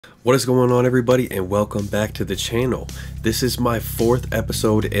What is going on, everybody, and welcome back to the channel. This is my 4th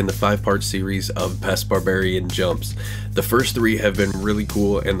episode in the 5-part series of Best Barbarian Jumps. The first 3 have been really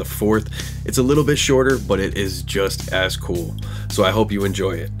cool, and the 4th, it's a little bit shorter, but it is just as cool. So I hope you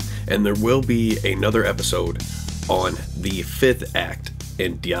enjoy it. And there will be another episode on the 5th act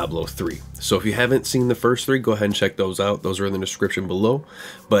in Diablo 3. So if you haven't seen the first 3, go ahead and check those out. Those are in the description below.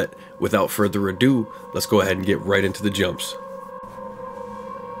 But without further ado, let's go ahead and get right into the jumps.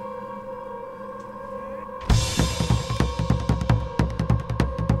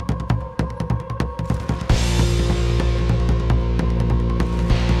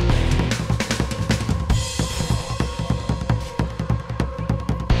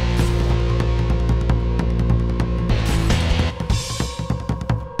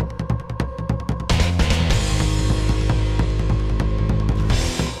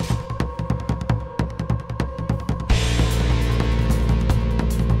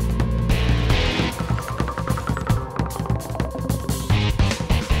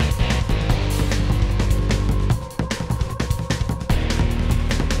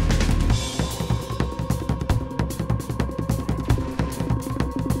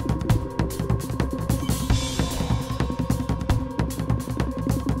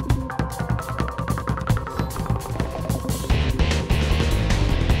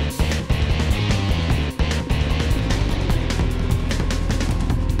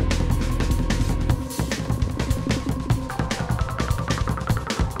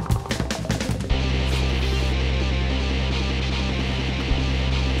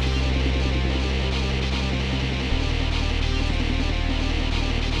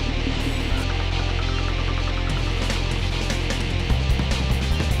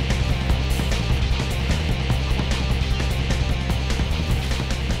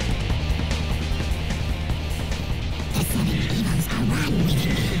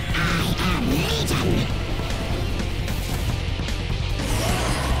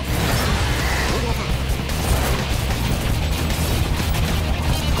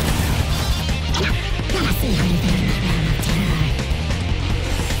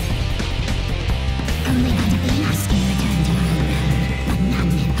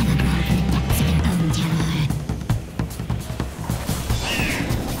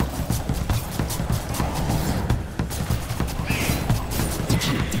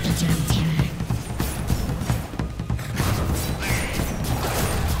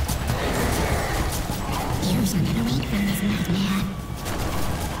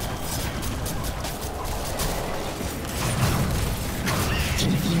 Can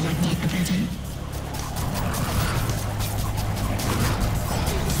you feel like death approaching?